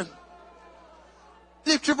building.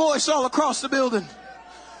 Lift your voice all across the building.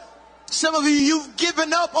 Some of you, you've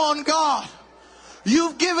given up on God.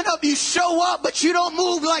 You've given up. You show up, but you don't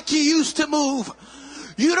move like you used to move.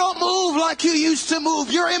 You don't move like you used to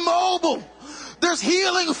move. You're immobile. There's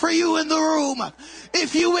healing for you in the room.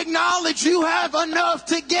 If you acknowledge you have enough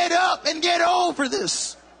to get up and get over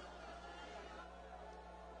this.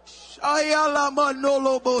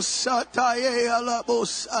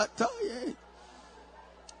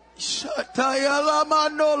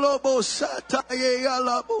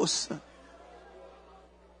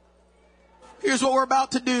 Here's what we're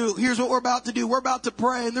about to do. Here's what we're about to do. We're about to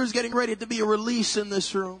pray, and there's getting ready to be a release in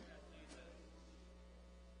this room.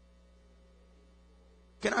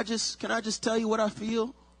 Can I just tell you what I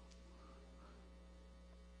feel?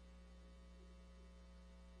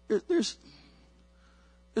 There's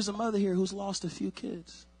a mother here who's lost a few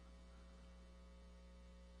kids.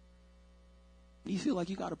 You feel like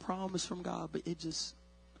you got a promise from God, but it's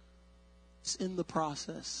in the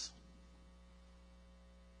process.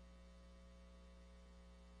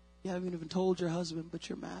 You haven't even told your husband, but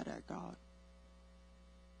you're mad at God.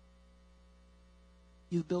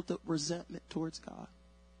 You've built up resentment towards God.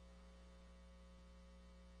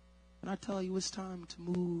 And I tell you, it's time to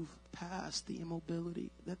move past the immobility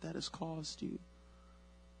that has caused you.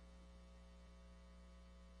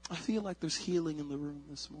 I feel like there's healing in the room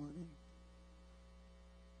this morning.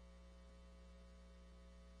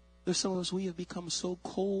 There's some of us, we have become so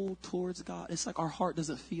cold towards God. It's like our heart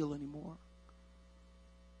doesn't feel anymore.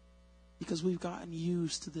 Because we've gotten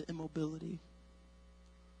used to the immobility.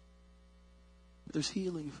 But there's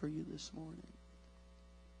healing for you this morning.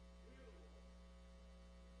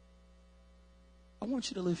 I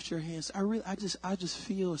want you to lift your hands. I just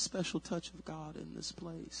feel a special touch of God in this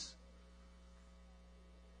place.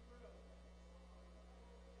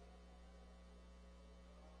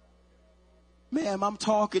 Ma'am, I'm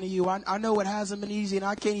talking to you. I know it hasn't been easy, and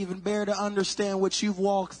I can't even bear to understand what you've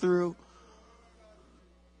walked through.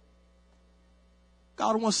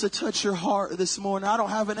 God wants to touch your heart this morning. I don't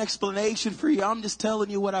have an explanation for you. I'm just telling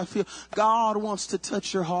you what I feel. God wants to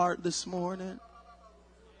touch your heart this morning.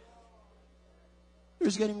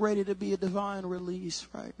 There's getting ready to be a divine release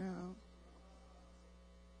right now.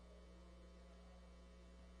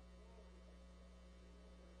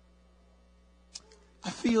 I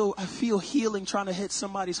feel healing trying to hit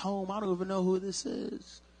somebody's home. I don't even know who this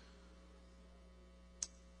is.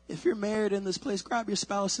 If you're married in this place, grab your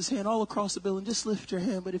spouse's hand all across the building. Just lift your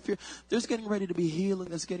hand. But there's getting ready to be healing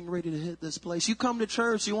that's getting ready to hit this place. You come to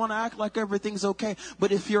church, you want to act like everything's okay.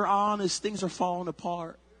 But if you're honest, things are falling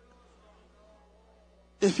apart.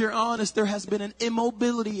 If you're honest, there has been an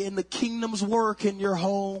immobility in the kingdom's work in your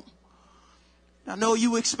home. I know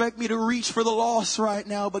you expect me to reach for the lost right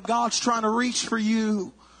now, but God's trying to reach for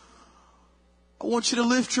you. I want you to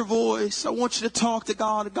lift your voice. I want you to talk to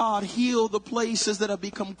God. God, heal the places that have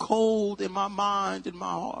become cold in my mind and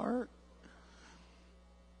my heart.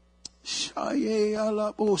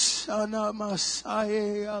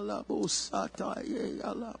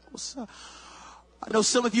 I know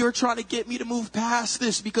some of you are trying to get me to move past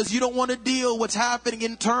this because you don't want to deal what's happening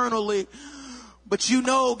internally. But you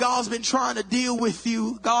know God's been trying to deal with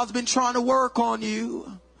you. God's been trying to work on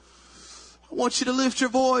you. I want you to lift your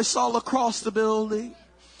voice all across the building.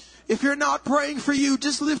 If you're not praying for you,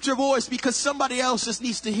 just lift your voice because somebody else just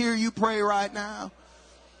needs to hear you pray right now.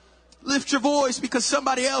 Lift your voice because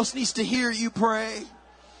somebody else needs to hear you pray.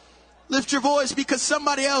 Lift your voice because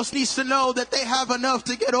somebody else needs to know that they have enough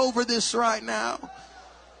to get over this right now.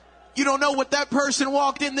 You don't know what that person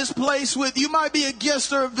walked in this place with. You might be a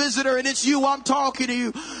guest or a visitor, and it's you. I'm talking to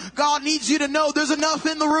you. God needs you to know there's enough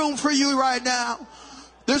in the room for you right now.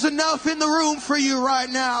 There's enough in the room for you right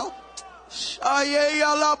now.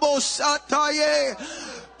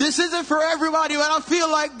 This isn't for everybody, but I feel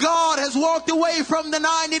like God has walked away from the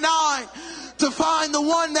 99 to find the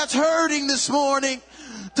one that's hurting this morning,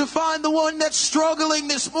 to find the one that's struggling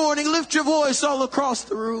this morning. Lift your voice all across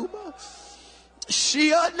the room.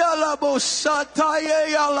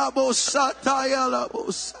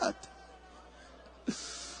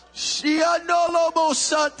 There's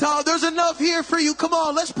enough here for you. Come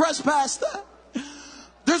on, let's press past that.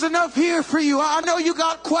 There's enough here for you. I know you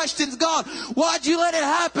got questions. God, why'd you let it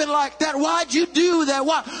happen like that? Why'd you do that?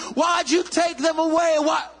 Why'd you take them away?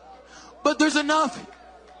 Why? But there's enough.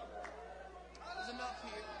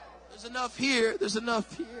 There's enough here. There's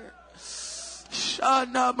enough here.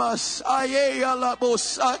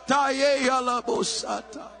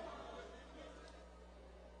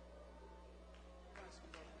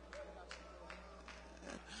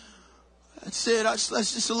 That's it. That's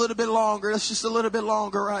just a little bit longer. That's just a little bit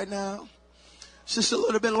longer right now. It's just a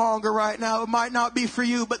little bit longer right now. It might not be for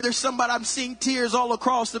you, but there's somebody, I'm seeing tears all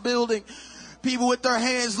across the building. People with their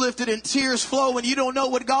hands lifted and tears flowing. You don't know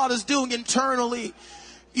what God is doing internally.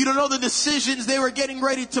 You don't know the decisions they were getting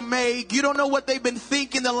ready to make. You don't know what they've been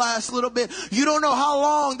thinking the last little bit. You don't know how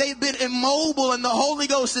long they've been immobile, and the Holy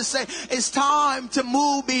Ghost is saying, it's time to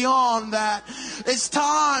move beyond that. It's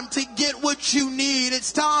time to get what you need.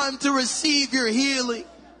 It's time to receive your healing.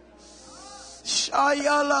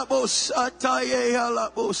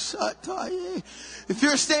 If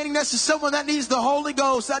you're standing next to someone that needs the Holy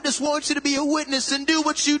Ghost, I just want you to be a witness and do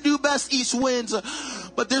what you do best, East Winds.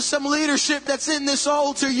 But there's some leadership that's in this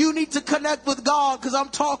altar. You need to connect with God, because I'm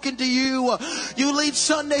talking to you. You lead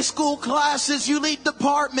Sunday school classes, you lead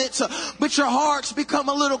departments, but your heart's become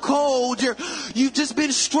a little cold. You've just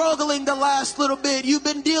been struggling the last little bit. You've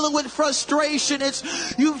been dealing with frustration.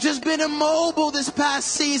 You've just been immobile this past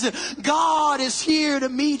season. God is here to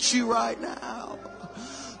meet you right now.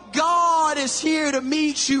 God is here to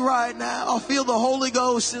meet you right now. I feel the Holy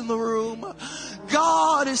Ghost in the room.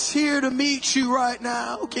 God is here to meet you right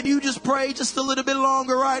now. Can you just pray just a little bit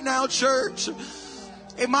longer right now, church?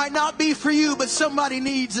 It might not be for you, but somebody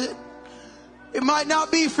needs it. It might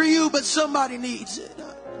not be for you, but somebody needs it.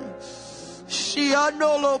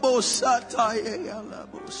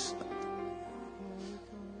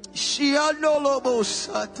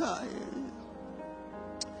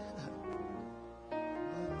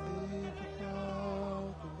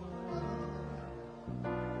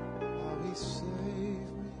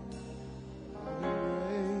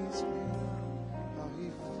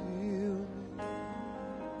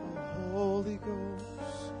 Holy Ghost,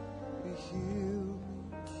 we heal me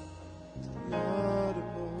to the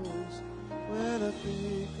uttermost. When I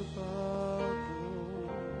think about the Lord,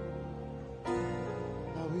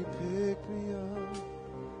 how He picked me up,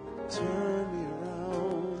 turned me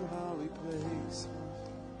around, how He placed me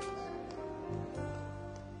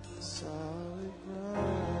on solid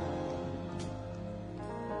ground.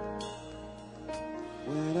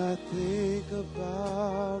 When I think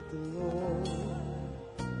about the Lord,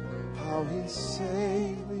 how He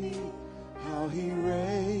saved me, how He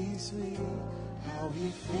raised me, how He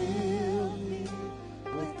filled me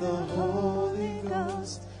with the Holy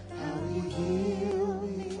Ghost, how He healed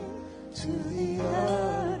me to the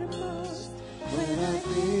uttermost. When I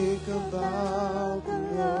think about the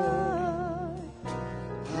Lord,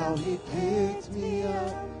 how He picked me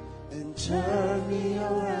up and turned me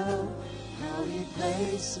around, how He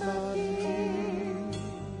placed my feet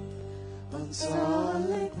on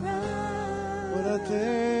solid ground. When I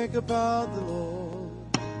think about the Lord,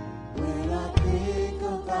 when I think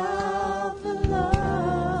about the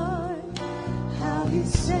Lord, how He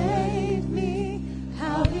saved me,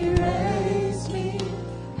 how He raised me,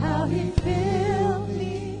 how He filled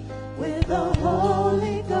me with the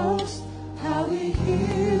Holy Ghost, how He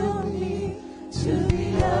healed me to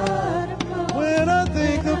the uttermost. When I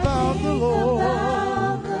think about the Lord,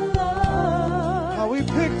 how He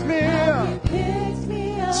picked me up,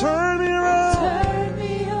 turned me around,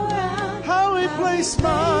 how He placed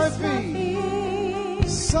my feet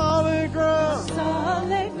solid ground,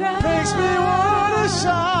 makes me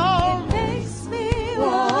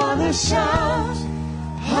wanna shout,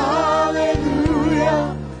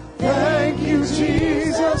 hallelujah, thank you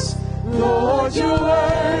Jesus, Lord you're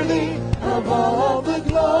worthy of all the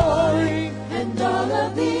glory and all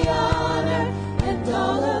of the honor and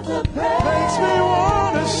all of the praise. Makes me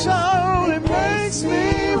wanna shout, it makes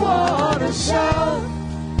me wanna shout,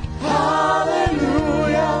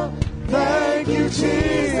 hallelujah, thank you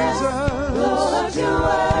Jesus, Lord you're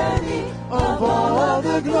worthy of all of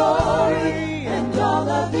the glory and all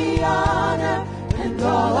of the honor and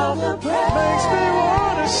all of the praise. Makes me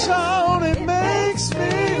wanna shout, it makes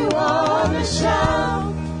me wanna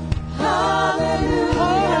shout, hallelujah,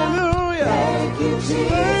 hallelujah, thank you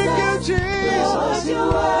Jesus.